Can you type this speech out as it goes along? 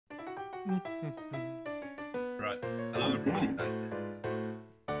Right. Hello, everybody.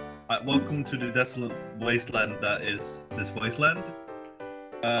 Welcome to the desolate wasteland that is this wasteland.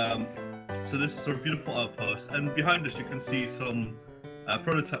 So this is our beautiful outpost, and behind us you can see some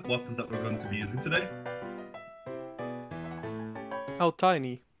prototype weapons that we're going to be using today. How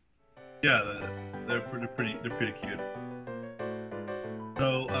tiny? Yeah, they're pretty cute.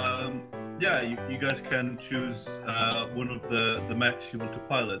 So yeah, you guys can choose one of the mechs you want to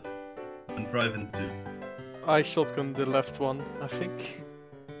pilot and drive into. I shotgun the left one, I think.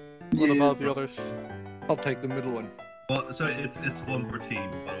 What about the others? I'll take the middle one. Well, so it's one per team,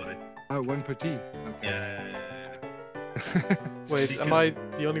 by the way. Oh, one per team. Okay. Yeah. Wait, am I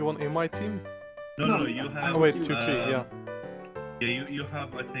the only one in my team? No, you have. Oh wait, 2, 3, yeah. Yeah, you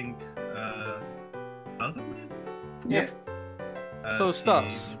have, I think, 1,000 maybe? Yeah. So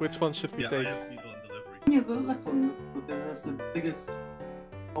stats, which one should we take? I have people on delivery. Yeah, the left one, but there has the biggest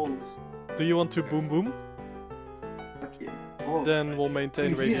holes. Do you want to boom boom? Okay. Oh, Then we'll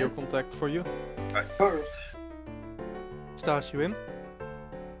maintain Yeah. radio contact for you. first. Stas, you in?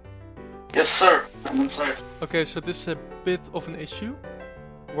 Yes, sir. I'm inside. Okay, so this is a bit of an issue.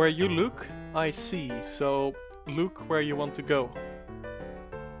 Where you look, I see. So look where you want to go.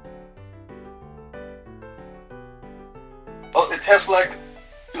 Oh, it has like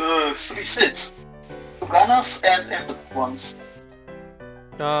 3 seats. 2 gunners and the ones.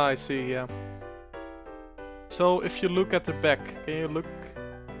 Ah, I see, yeah. So if you look at the back, can you look?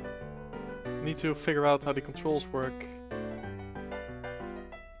 Need to figure out how the controls work.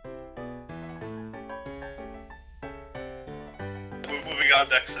 We're moving on,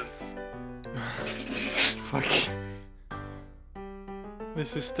 Dexon. Fuck.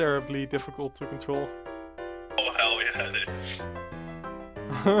 This is terribly difficult to control. Oh hell yeah, it is.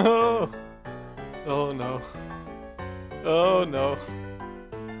 Oh no. Oh no.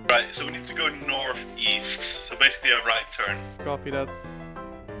 Right, so we need to go northeast. So basically a right turn. Copy that.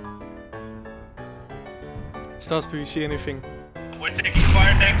 Stas, do you see anything? We're taking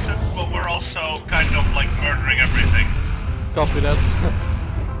fire Dexon, but we're also kind of like murdering everything. Copy that.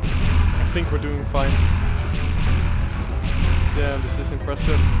 I think we're doing fine. Yeah, this is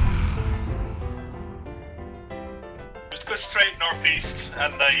impressive. Just go straight northeast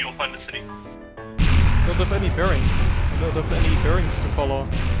and you'll find the city. Don't have any bearings. I don't have any bearings to follow.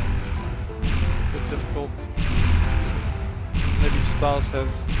 Bit difficult. Maybe Stas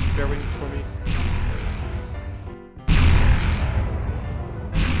has bearings for me.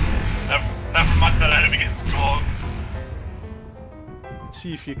 Never mind that enemy is strong. Let's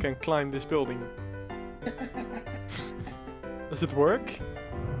see if you can climb this building. Does it work?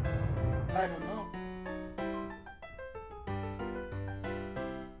 I don't know.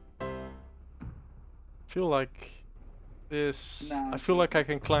 I feel like this. Nah. I feel like I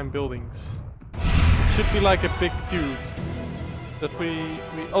can climb buildings. Should be like a big dude. That we.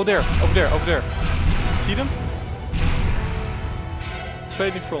 Oh, there, over there, over there. See them?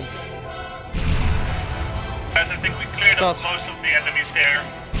 Straight in front. Guys, I think we cleared up Stas. most of the enemies here.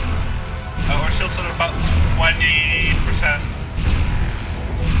 We're still sort of about 20%.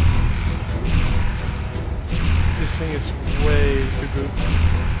 This thing is way too good.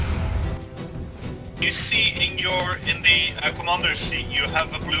 You see in the commander's seat, you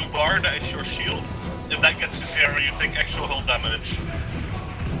have a blue bar that is your shield. If that gets to 0, you take actual hull damage.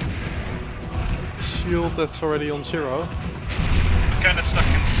 Shield that's already on 0. We're kind of stuck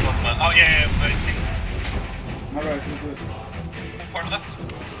in some. Oh yeah, I think Alright, we're good. part of that.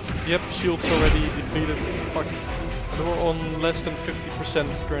 Yep, shield's already depleted. Fuck. We're on less than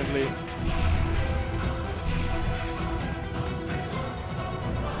 50% currently.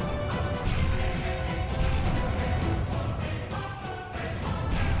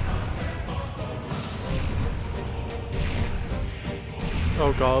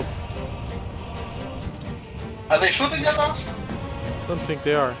 Oh god. Are they shooting at us? Don't think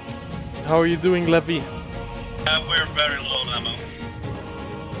they are. How are you doing, Levy? We're very low on ammo.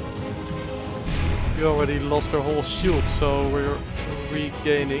 We already lost our whole shield, so we're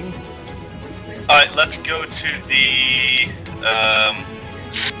regaining. Alright, let's go to the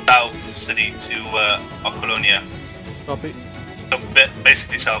south city to Apollonia. Copy. So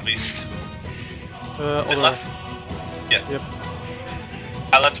basically southeast. Bit Other. left? Yeah. Yep.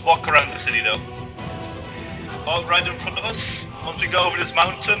 Let's walk around the city though. Oh, right in front of us. Once we go over this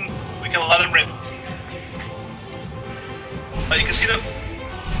mountain, we can let him rip. You can see them.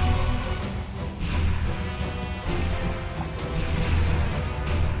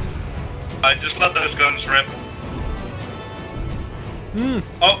 I just let those guns rip.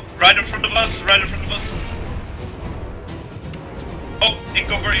 Oh, right in front of us, right in front of us. Oh, in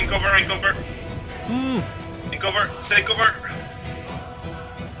cover, in cover, in cover. In cover, stay cover.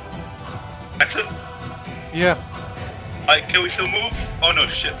 Exit. Yeah. Alright, can we still move? Oh no,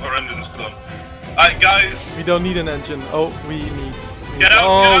 shit, our engine is gone. Alright, guys. We don't need an engine. Oh, we need. Get out,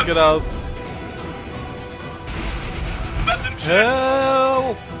 oh, get get out. Abandon ship.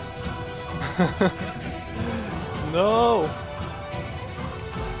 Help! No.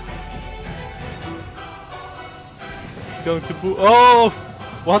 It's going to boo. Oh!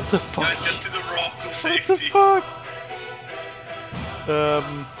 What the fuck? Guys, get to the rock of What safety. the fuck?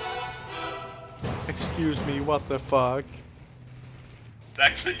 Excuse me, what the fuck?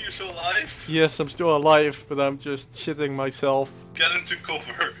 Daxon, you still alive? Yes, I'm still alive, but I'm just shitting myself. Get into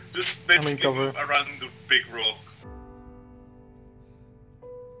cover. Just I'm in basically cover. move around the big rock.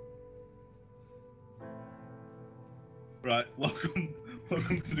 Right, welcome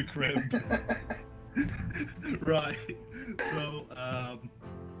to the crib. Right, so,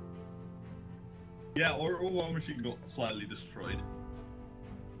 yeah, our war machine got slightly destroyed.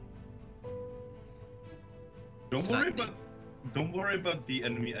 Don't worry about the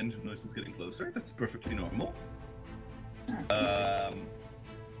enemy engine noises getting closer. That's perfectly normal.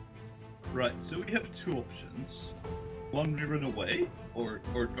 Right, so we have two options. One, we run away, or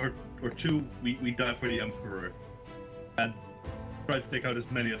two, we die for the Emperor and try to take out as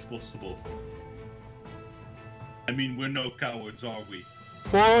many as possible. I mean, we're no cowards, are we?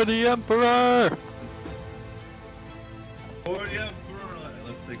 For the Emperor! For the Emperor!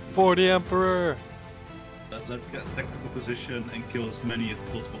 Let's take. For the Emperor! Let's get technical position and kill as many as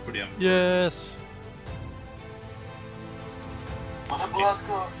possible for the Emperor. Yes!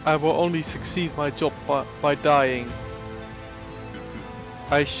 I will only succeed my job by dying.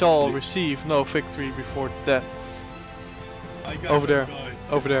 I shall receive no victory before death. I got Over there. that guy.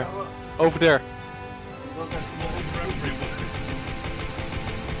 Over there. Over there.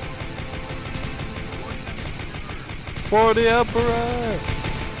 For the Emperor!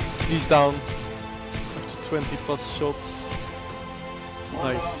 He's down. After 20 plus shots.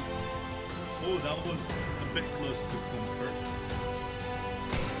 Nice. Oh, that was a bit close to comfort.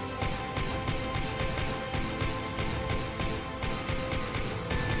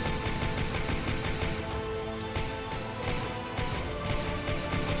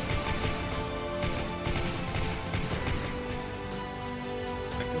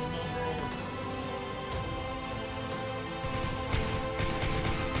 I killed another orc.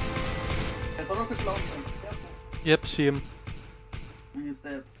 There's a rocket launcher. Careful. Yep, see him. And he's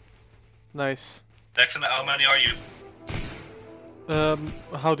dead. Nice. Daxon, how many are you?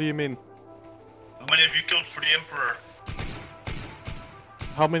 How do you mean? How many have you killed for the Emperor?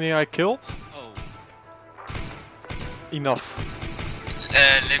 How many I killed? Oh, Enough.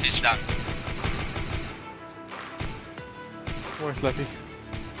 Levy's down. Where's Levy?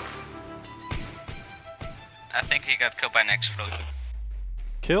 I think he got killed by an explosion.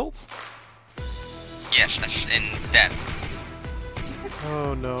 Killed? Yes, that's in dead.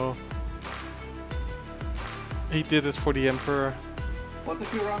 Oh no. He did it for the Emperor. What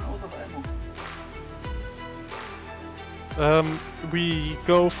if you run out of ammo? We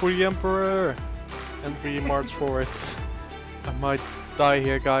go for the Emperor and we march forward. I might die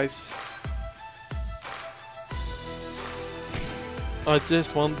here, guys. I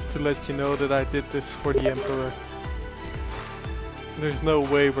just want to let you know that I did this for the Emperor. There's no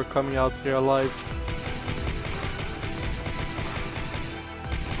way we're coming out here alive.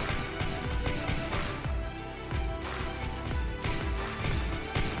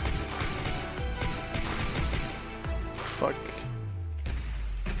 Fuck.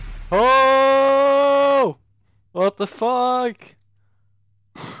 Oh! What the fuck?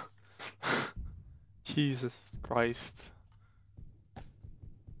 Jesus Christ.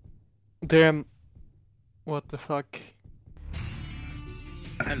 Damn. What the fuck?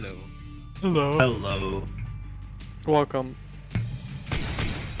 Hello. Hello. Hello. Welcome.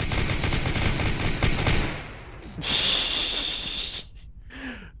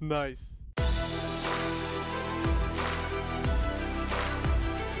 Nice.